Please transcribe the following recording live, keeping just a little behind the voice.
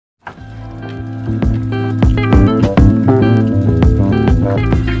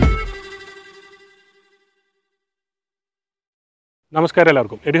നമസ്കാരം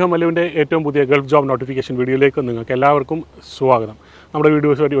എല്ലാവർക്കും. എഡുഹമല്ലുവിൻ്റെ ഏറ്റവും പുതിയ ഗൾഫ് ജോബ് നോട്ടിഫിക്കേഷൻ വീഡിയോയിലേക്ക് നിങ്ങൾക്ക് എല്ലാവർക്കും സ്വാഗതം. നമ്മുടെ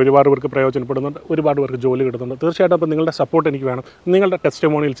വീഡിയോസ് വഴി ഒരുപാട് പേർക്ക് പ്രയോജനപ്പെടുന്നുണ്ട്, ഒരുപാട് പേർക്ക് ജോലി കിട്ടുന്നുണ്ട്. തീർച്ചയായിട്ടും അപ്പോൾ നിങ്ങളുടെ സപ്പോർട്ട് എനിക്ക് വേണം. നിങ്ങളുടെ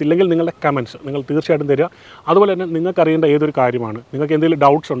ടെസ്റ്റിമോണിയൽസ് ഇല്ലെങ്കിൽ നിങ്ങളുടെ കമൻറ്റ്സ് നിങ്ങൾ തീർച്ചയായിട്ടും തരിക. അതുപോലെ തന്നെ നിങ്ങൾക്ക് അറിയേണ്ട ഏതൊരു കാര്യമാണ്, നിങ്ങൾക്ക് എന്തെങ്കിലും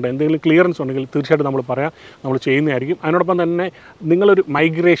ഡൗട്ട്സ് ഉണ്ട്, എന്തെങ്കിലും ക്ലിയറൻസ് ഉണ്ടെങ്കിൽ തീർച്ചയായിട്ടും നമ്മൾ പറയാം, നമ്മൾ ചെയ്യുന്നതായിരിക്കും. അതിനോടൊപ്പം തന്നെ നിങ്ങളൊരു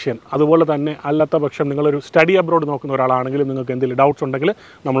മൈഗ്രേഷൻ അതുപോലെ തന്നെ അല്ലാത്ത പക്ഷം നിങ്ങളൊരു സ്റ്റഡി അബ്രോഡ് നോക്കുന്ന ഒരാളാണെങ്കിലും നിങ്ങൾക്ക് എന്തെങ്കിലും ഡൗട്ട്സ് ഉണ്ടെങ്കിൽ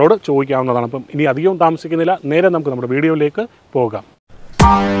നമ്മളോട് ചോദിക്കാവുന്നതാണ്. അപ്പം ഇനി അധികം താമസിക്കുന്നില്ല, നേരെ നമുക്ക് നമ്മുടെ വീഡിയോയിലേക്ക് പോകാം.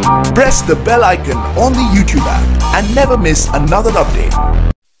 Press the bell icon on the YouTube app and never miss another update.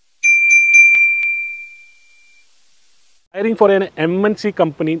 Hiring for an MNC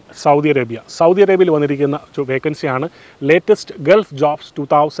company in Saudi Arabia. Saudi Arabia വന്നിരിക്കുന്ന വേക്കൻസിയാണ് latest Gulf jobs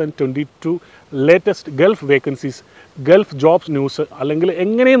 2022 latest Gulf vacancies, Gulf jobs news അല്ലെങ്കിൽ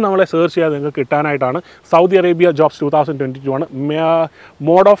എങ്ങനെയും നമ്മളെ search ചെയ്യാതെ നിങ്ങൾക്ക് കിട്ടാനായിട്ടാണ്. Saudi Arabia jobs 2022 ആണ്.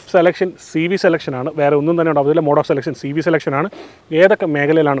 Mode of selection CV സെലക്ഷനാണ്, വേറെ ഒന്നും തന്നെ ഉണ്ടാവില്ല. Mode of selection CV സെലക്ഷനാണ്. ഏതൊക്കെ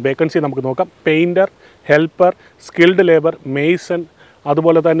മേഖലയിലാണ് വേക്കൻസി നമുക്ക് നോക്കാം. Painter, helper, skilled labour, Mason,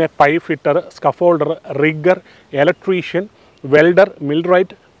 അതുപോലെ തന്നെ pipe fitter, scaffolder, rigger, electrician, welder,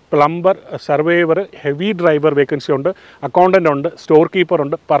 millwright, plumber, സർവേവർ, heavy driver vacancy ഉണ്ട്, അക്കൗണ്ടൻ്റ് ഉണ്ട്, സ്റ്റോർ കീപ്പർ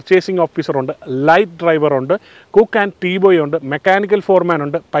ഉണ്ട്, പർച്ചേസിംഗ് ഓഫീസർ ഉണ്ട്, ലൈറ്റ് ഡ്രൈവർ ഉണ്ട്, കുക്ക് ആൻഡ് ടീ ബോയ് ഉണ്ട്, മെക്കാനിക്കൽ ഫോർമാൻ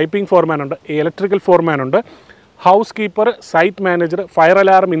ഉണ്ട്, പൈപ്പിംഗ് ഫോർമാൻ ഉണ്ട്, ഇലക്ട്രിക്കൽ ഫോർമാൻ ഉണ്ട്, house keeper, site manager, fire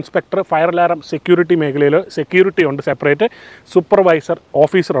alarm inspector, fire alarm security മേഖലയിൽ സെക്യൂരിറ്റി ഉണ്ട് സെപ്പറേറ്റ്, സൂപ്പർവൈസർ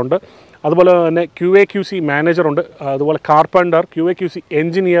ഓഫീസറുണ്ട്, അതുപോലെ തന്നെ QA/QC മാനേജറുണ്ട്, അതുപോലെ കാർപ്പൻറ്റർ, QA/QC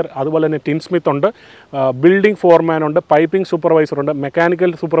എഞ്ചിനീയർ, അതുപോലെ തന്നെ ടിൻസ്മിത്ത് ഉണ്ട്, ബിൽഡിംഗ് ഫോർമാൻ ഉണ്ട്, piping സൂപ്പർവൈസറുണ്ട്,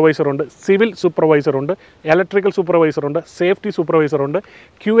 mechanical സൂപ്പർവൈസറുണ്ട്, civil സൂപ്പർവൈസറുണ്ട്, electrical സൂപ്പർവൈസറുണ്ട്, safety സൂപ്പർവൈസറുണ്ട്,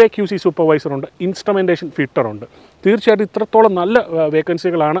 QA/QC സൂപ്പർവൈസറുണ്ട്, instrumentation ഫിറ്ററുണ്ട്. തീർച്ചയായിട്ടും ഇത്രത്തോളം നല്ല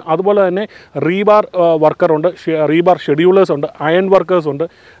വേക്കൻസികളാണ്. അതുപോലെ തന്നെ റീബാർ വർക്കറുണ്ട്, റീബാർ ഷെഡ്യൂളേഴ്സ് ഉണ്ട്, അയൺ വർക്കേഴ്സ് ഉണ്ട്,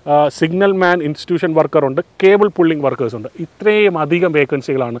 സിഗ്നൽ മാൻ ഇൻസ്റ്റിറ്റ്യൂഷൻ വർക്കറുണ്ട്, കേബിൾ പുള്ളിംഗ് വർക്കേഴ്സ് ഉണ്ട്. ഇത്രയും അധികം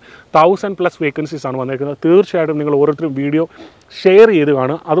വേക്കൻസികളാണ്. 1000+ വേക്കൻസീസ് ആണ് വന്നിരിക്കുന്നത്. തീർച്ചയായിട്ടും നിങ്ങൾ ഓരോരുത്തരും വീഡിയോ ഷെയർ ചെയ്ത്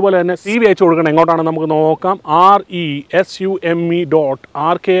കാണുക. അതുപോലെ തന്നെ CV അയച്ചു കൊടുക്കണം. എങ്ങോട്ടാണ് നമുക്ക് നോക്കാം.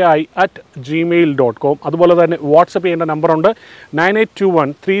 resume.rki@gmail.com. അതുപോലെ തന്നെ വാട്സപ്പ് ചെയ്യേണ്ട നമ്പറുണ്ട്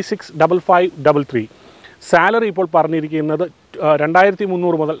 9821365533. സാലറി ഇപ്പോൾ പറഞ്ഞിരിക്കുന്നത്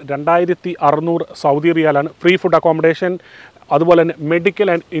 2300 മുതൽ 2600 സൗദി റിയാലാണ്. ഫ്രീ ഫുഡ് അക്കോമഡേഷൻ, അതുപോലെ തന്നെ മെഡിക്കൽ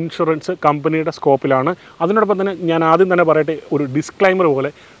ആൻഡ് ഇൻഷുറൻസ് കമ്പനിയുടെ സ്കോപ്പിലാണ്. അതിനോടൊപ്പം തന്നെ ഞാൻ ആദ്യം തന്നെ പറയട്ടെ, ഒരു ഡിസ്ക്ലൈമർ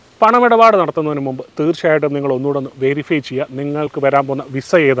പോലെ പണമിടപാട് നടത്തുന്നതിന് മുമ്പ് തീർച്ചയായിട്ടും നിങ്ങൾ ഒന്നുകൂടെ ഒന്ന് വെരിഫൈ ചെയ്യുക. നിങ്ങൾക്ക് വരാൻ പോകുന്ന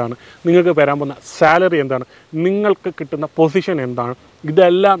വിസ ഏതാണ്, നിങ്ങൾക്ക് വരാൻ പോകുന്ന സാലറി എന്താണ്, നിങ്ങൾക്ക് കിട്ടുന്ന പൊസിഷൻ എന്താണ്,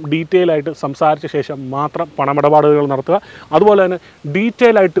 ഇതെല്ലാം ഡീറ്റെയിൽ ആയിട്ട് സംസാരിച്ച ശേഷം മാത്രം പണമിടപാടുകൾ നടത്തുക. അതുപോലെ തന്നെ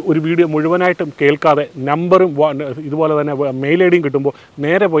ഡീറ്റെയിൽ ആയിട്ട് ഒരു വീഡിയോ മുഴുവനായിട്ടും കേൾക്കാതെ നമ്പറും ഇതുപോലെ തന്നെ മെയിൽ ID യും കിട്ടുമ്പോൾ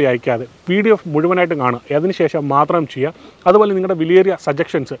നേരെ പോയി അയക്കാതെ വീഡിയോ മുഴുവനായിട്ടും കാണുക. അതിനുശേഷം മാത്രം ചെയ്യുക. അതുപോലെ നിങ്ങളുടെ വിലയേറിയ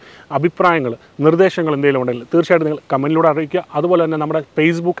സജഷൻസ്, അഭിപ്രായങ്ങൾ, നിർദ്ദേശങ്ങൾ എന്തെങ്കിലും ഉണ്ടെങ്കിൽ തീർച്ചയായിട്ടും നിങ്ങൾ കമൻറ്റിലൂടെ അറിയിക്കുക. അതുപോലെ തന്നെ നമ്മുടെ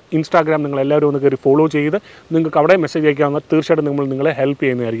ഫേസ്ബുക്ക്, ഇൻസ്റ്റാഗ്രാം നിങ്ങൾ എല്ലാവരും ഒന്ന് കയറി ഫോളോ ചെയ്ത് നിങ്ങൾക്ക് അവിടെ മെസ്സേജ് അയക്കാവുന്ന തീർച്ചയായിട്ടും നിങ്ങളെ ഹെൽപ്പ്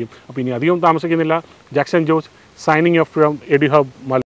ചെയ്യുന്നതായിരിക്കും. അപ്പോൾ ഇനി അധികം താമസിക്കുന്നില്ല. Jackson Jose signing off from Educhubmallu.